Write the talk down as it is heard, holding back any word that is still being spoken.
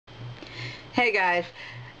Hey guys,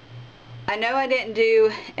 I know I didn't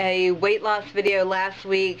do a weight loss video last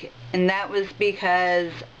week, and that was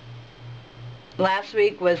because last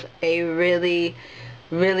week was a really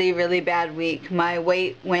bad week. My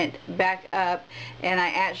weight went back up, and I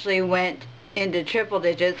actually went into triple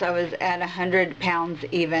digits. I was at 100 pounds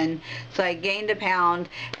even. So I gained a pound,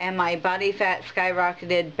 and my body fat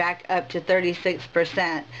skyrocketed back up to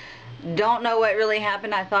 36%. Don't know what really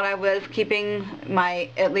happened. I thought I was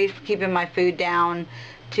at least keeping my food down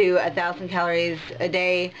to 1,000 calories a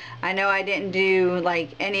day. I know I didn't do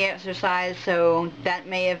like any exercise, so that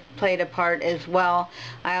may have played a part as well.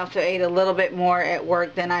 I also ate a little bit more at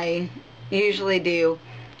work than I usually do,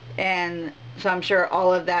 and so I'm sure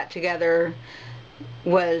all of that together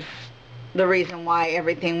was the reason why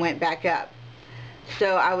everything went back up.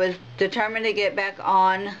 So I was determined to get back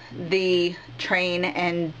on the train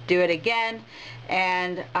and do it again,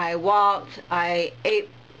 and I walked. I ate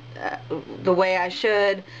the way I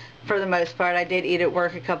should for the most part. I did eat at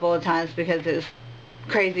work a couple of times because it was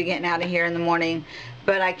crazy getting out of here in the morning,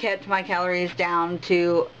 but I kept my calories down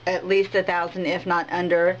to at least 1,000, if not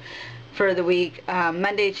under, for the week.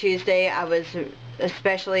 Monday, Tuesday, I was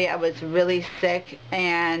really sick,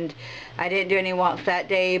 and I didn't do any walks that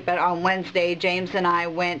day. But on Wednesday, James and I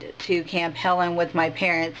went to Camp Helen with my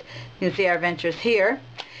parents. You can see our adventures here,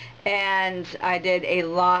 and I did a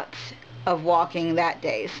lot of walking that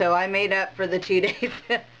day, so I made up for the 2 days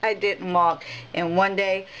that I didn't walk in one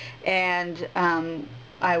day, and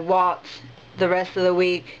I walked the rest of the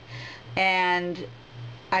week, and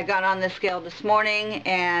I got on the scale this morning,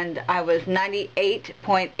 and I was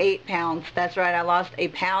 98.8 pounds. That's right, I lost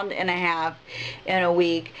 1.5 pounds in a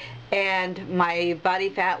week, and my body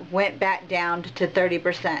fat went back down to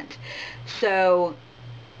 30%. So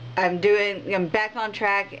I'm back on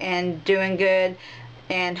track and doing good,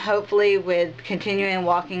 and hopefully with continuing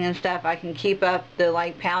walking and stuff, I can keep up the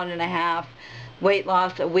like 1.5 pound weight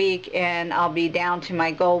loss a week, and I'll be down to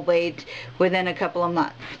my goal weight within a couple of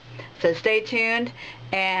months. So stay tuned,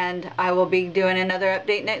 and I will be doing another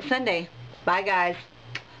update next Sunday. Bye guys.